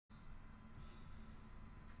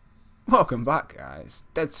Welcome back, guys.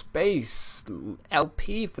 Dead Space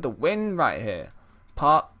LP for the win right here.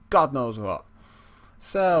 Part God knows what.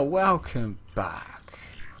 So, welcome back.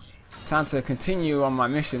 Time to continue on my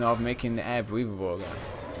mission of making the air breathable again.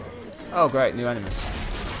 Oh great, new enemies.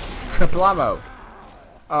 Kablamo!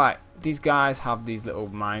 Alright, these guys have these little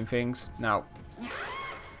mine things. Now, you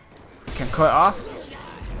can cut it off,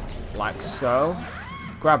 like so.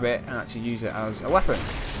 Grab it and actually use it as a weapon.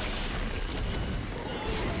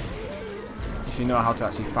 If you know how to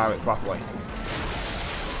actually fire it properly.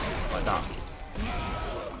 Like that.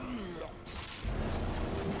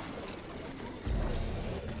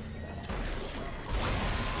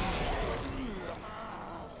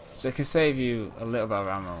 So it can save you a little bit of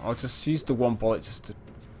ammo. Or just use the one bullet just to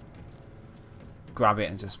grab it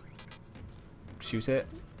and just shoot it.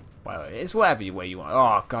 Well, it's whatever way you want.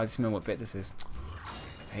 Oh god, I just remember what bit this is.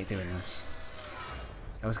 I hate doing this.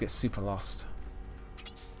 I always get super lost.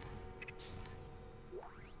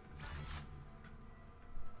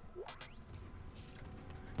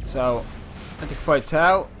 So, as you can probably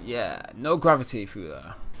tell, yeah, no gravity through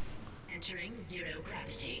there. Entering zero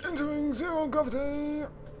gravity. Entering zero gravity!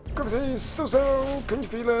 Gravity is so. Can you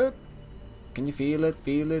feel it? Can you feel it?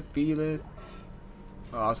 Feel it? Feel it?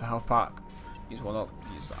 Oh, that's a health pack. Use one up.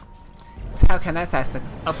 Use that. So how can I test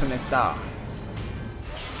up in this door?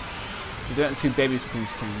 You do it and two baby screams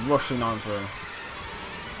come rushing on through. I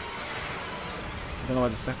don't know where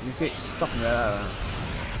the second. You see it stopping there.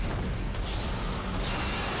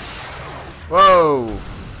 Whoa!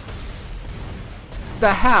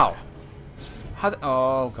 The hell? How?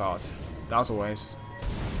 Oh god, that was a waste.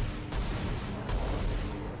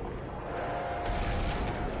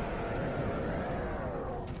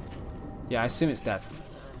 Yeah, I assume it's dead.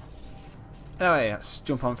 Anyway, let's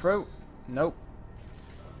jump on through. Nope.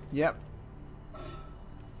 Yep.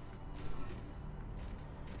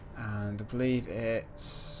 And I believe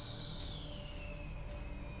it's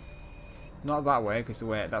not that way, because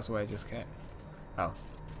that's the way I just came. Oh,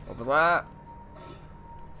 over there.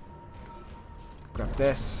 Grab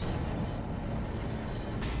this.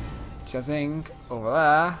 Chazing over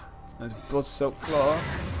there. There's blood-soaked floor.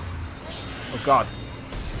 Oh god.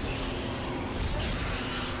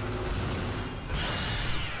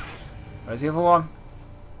 Where's the other one?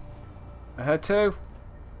 I heard two.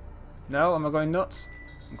 No, am I going nuts?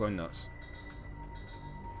 I'm going nuts.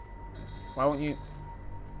 Why won't you?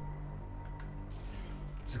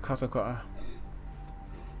 It's because I've got a...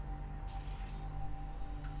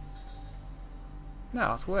 No,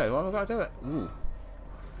 that's weird. Why have I got to do it? Ooh.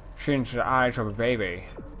 Shoot into the eyes of a baby.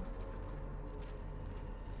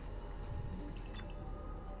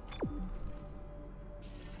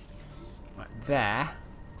 Right there.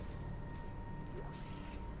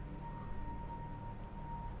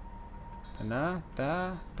 Da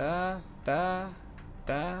da da da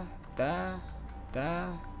da da da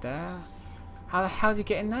da. How the hell did you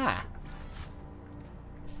get in there?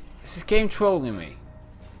 Is this game trolling me?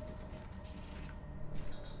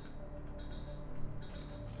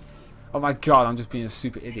 Oh my god, I'm just being a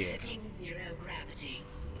super idiot.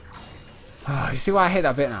 Oh, you see why I hate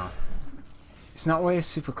that bit now? It's not always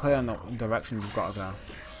super clear on the direction we've got to go.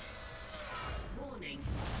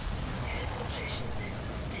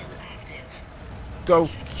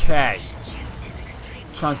 Okay.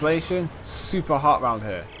 Translation, super hot round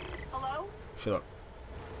here. Hello? Shut up.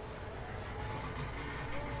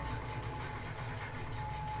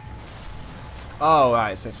 Oh,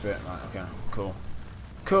 right, it's this bit. Right, okay, cool.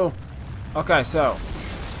 Cool. Okay, so,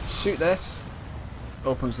 shoot this,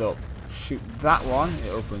 opens up. Shoot that one,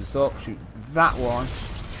 it opens up. Shoot that one.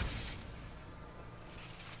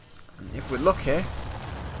 And if we're lucky,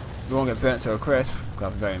 we won't get burnt to a crisp,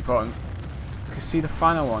 because that's very important. You can see the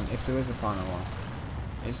final one, if there is a final one.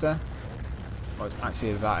 Is there? Or it's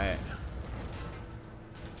actually that it?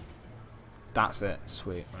 That's it.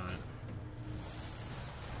 Sweet. Right.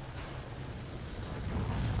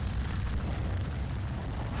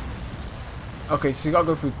 Okay, so you gotta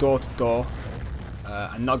go through door to door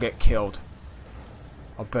and not get killed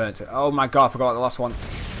or burnt. Oh my god, I forgot the last one.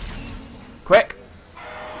 Quick!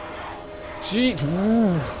 Jeez!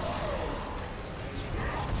 Ooh.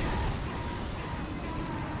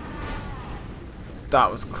 That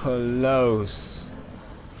was close.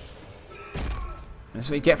 That's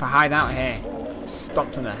what you get for hiding out here.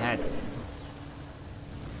 Stomped on the head.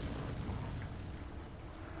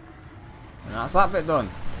 And that's that bit done.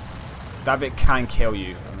 That bit can kill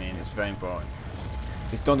you. I mean, it's very important.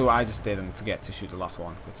 Just don't do what I just did and forget to shoot the last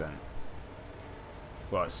one. Because then,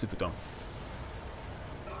 well, it's super dumb.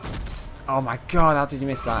 Oh my god, how did you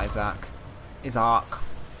miss that, Isaac? Isaac.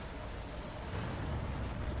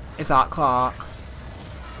 It's Ark Clark.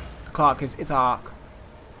 Clark is, it's Ark.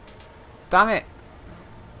 Damn it.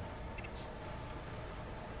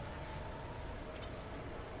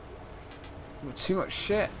 Too much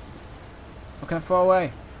shit. What can I throw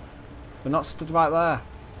away? We're not stood right there.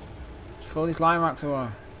 Just throw these line racks away.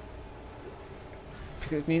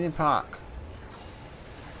 Pick up the meeting park.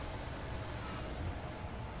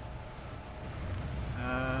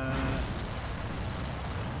 I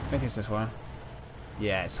think it's this one.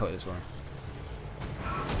 Yeah, it's totally this one.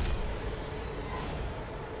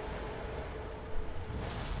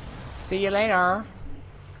 See you later.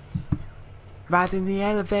 Riding the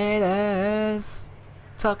elevators,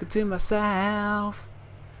 talking to myself,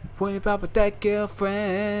 worrying about my dead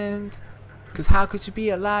girlfriend. Cause how could you be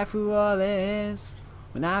alive through all this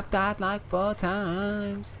when I've died like 4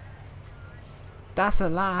 times? That's a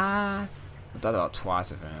lie. I've died about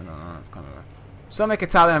twice, I think. I don't know. It's kind of like... Somebody can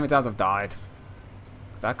tell me how many times I've died.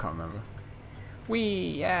 Cause I can't remember.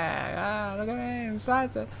 Yeah. Look at me. I'm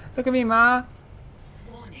excited. Look at me, Ma.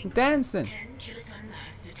 I'm dancing. 10 kiloton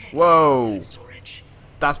mass detected. Whoa. Storage.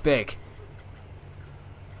 That's big.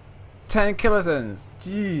 10 kilotons.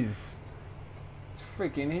 Jeez. It's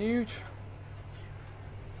freaking huge.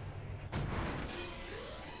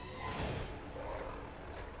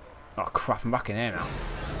 Oh crap, I'm back in here now.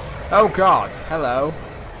 Oh god, hello.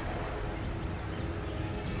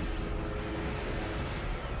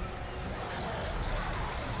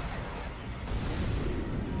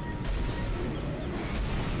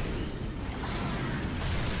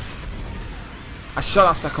 I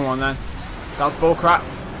shot that second one then. That was bullcrap.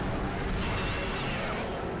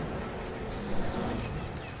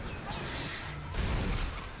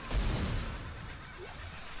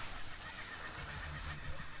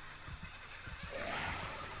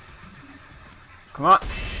 Come on.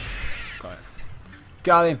 Got it.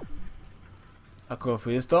 Got him. I'll go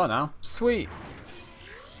through this door now. Sweet.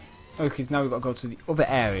 Okay, now we've got to go to the other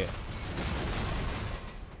area.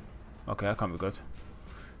 Okay, that can't be good.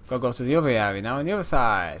 Gotta go to the other area now on the other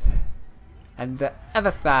side. And the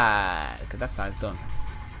other side. Because that side's done.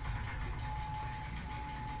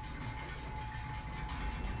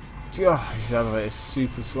 Oh, this elevator is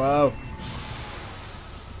super slow.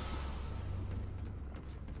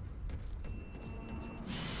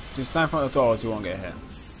 Just stand in front of the doors, you won't get hit.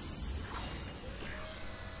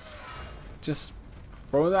 Just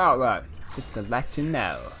throw it out there, just to let you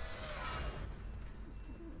know.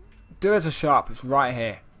 Doors are sharp, it's right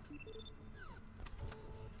here.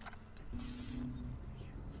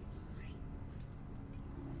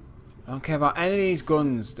 I don't care about any of these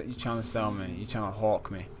guns that you're trying to sell me, you're trying to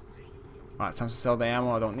hawk me. Right, time to sell the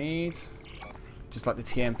ammo I don't need. Just like the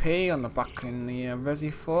TMP on the back in the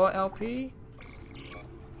Resi 4 LP.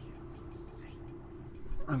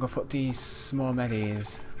 I'm gonna put these small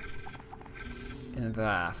medis in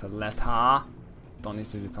there for letter. Don't need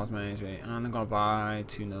to do plasma energy. And I'm gonna buy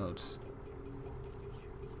 2 nodes.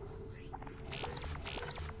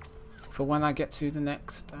 For when I get to the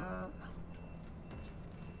next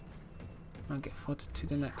I'll get forward to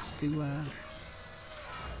the next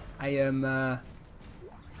I am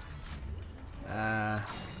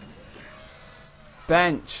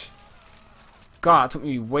bench. God, it took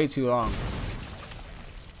me way too long.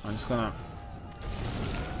 I'm just gonna...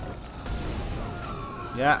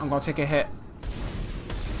 Yeah, I'm gonna take a hit.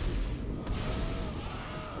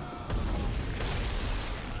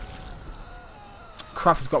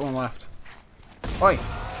 Crap, he's got one left. Oi!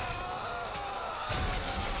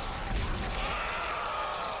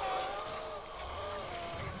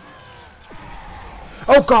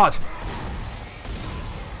 Oh god!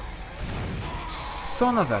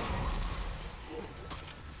 Son of a...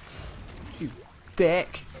 You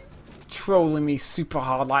dick. Trolling me super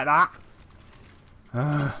hard like that.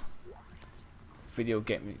 Video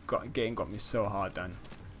game got me so hard done.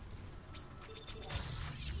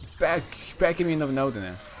 Better give me another node in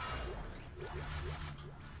there.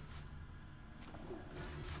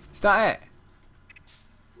 Is that it?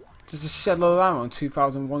 Just a shed load of ammo and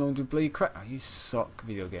 2,100 bleed credit. Oh, you suck,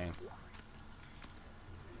 video game.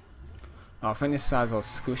 Oh, I think this side's all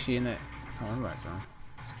squishy, innit? I can't remember actually.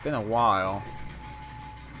 It's been a while.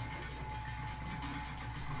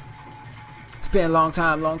 It's been a long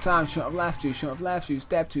time. Shouldn't have left you,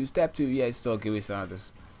 Step 2. Yeah, it's still gooey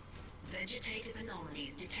siders. Vegetative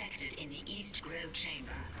anomalies detected in the East Grove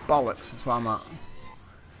chamber. Bollocks, that's where I'm at.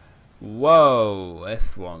 Whoa,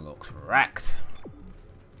 this one looks wrecked.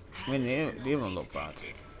 I mean, the other one look bad.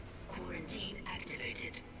 Quarantine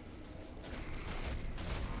activated.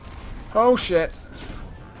 Oh shit.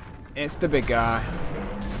 It's the big guy.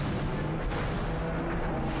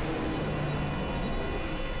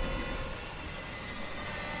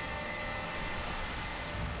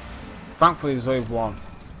 Thankfully there's only one.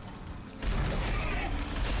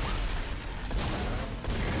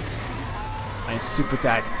 And he's super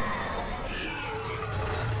dead.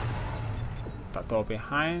 That door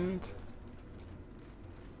behind.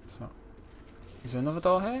 So, is there another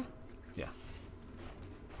door here? Yeah.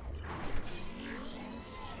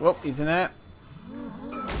 Well, he's in there.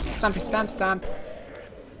 Stampy stamp stamp.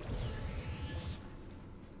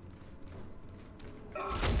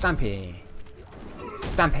 Stampy.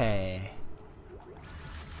 Stampy.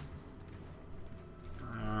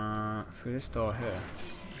 Through this door here.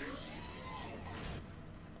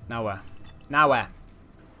 Now where? Now where?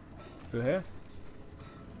 Through here?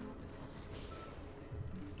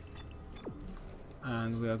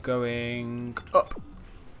 And we are going up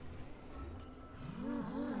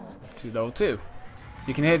to level 2.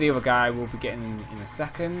 You can hear the other guy we'll be getting in a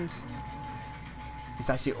second.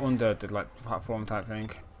 He's actually under the like platform type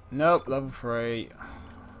thing. Nope, level 3.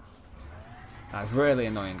 That's really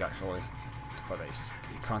annoying actually. For this,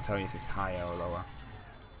 you can't tell if it's higher or lower.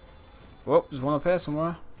 Whoa, there's one up here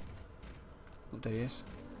somewhere. Oh, there he is.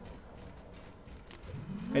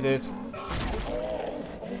 Hey dude.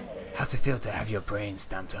 How's it feel to have your brain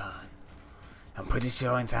stamped on? I'm pretty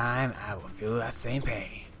sure in time I will feel that same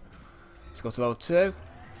pain. Let's go to level 2.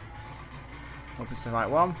 Hope it's the right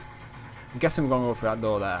one. I'm guessing we're going to go through that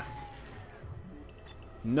door there.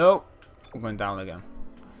 Nope. We're going down again.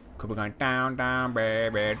 Could be going down, down,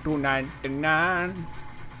 baby. Tonight, tonight.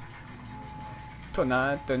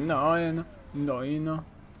 Tonight, tonight. No, you know.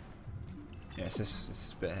 Yeah, it's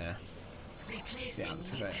this bit here. Yeah,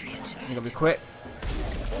 that's a bit. You gotta be quick.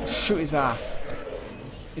 Shoot his ass.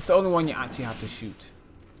 It's the only one you actually have to shoot.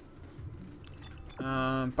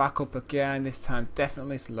 Back up again. This time,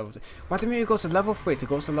 definitely to level 2. Why didn't you go to level 3 to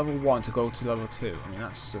go to level 1 to go to level 2? I mean,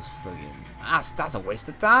 that's just friggin'. That's a waste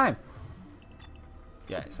of time.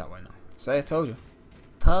 Yeah, it's that way now. See, I told you.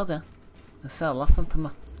 Told you. I said, listen to me.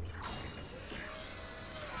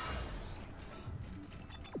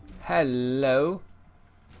 Hello.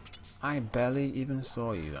 I barely even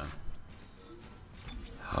saw you then.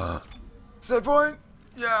 Save point.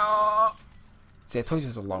 Yeah. See, I told you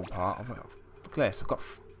there's a long part of it. Look at this. I've got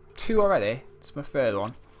 2 already. It's my 3rd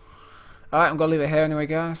one. Alright, I'm gonna leave it here anyway,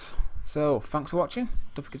 guys. So, thanks for watching.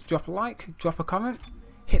 Don't forget to drop a like, drop a comment,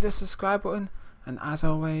 hit the subscribe button. And as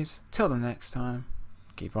always, till the next time,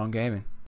 keep on gaming.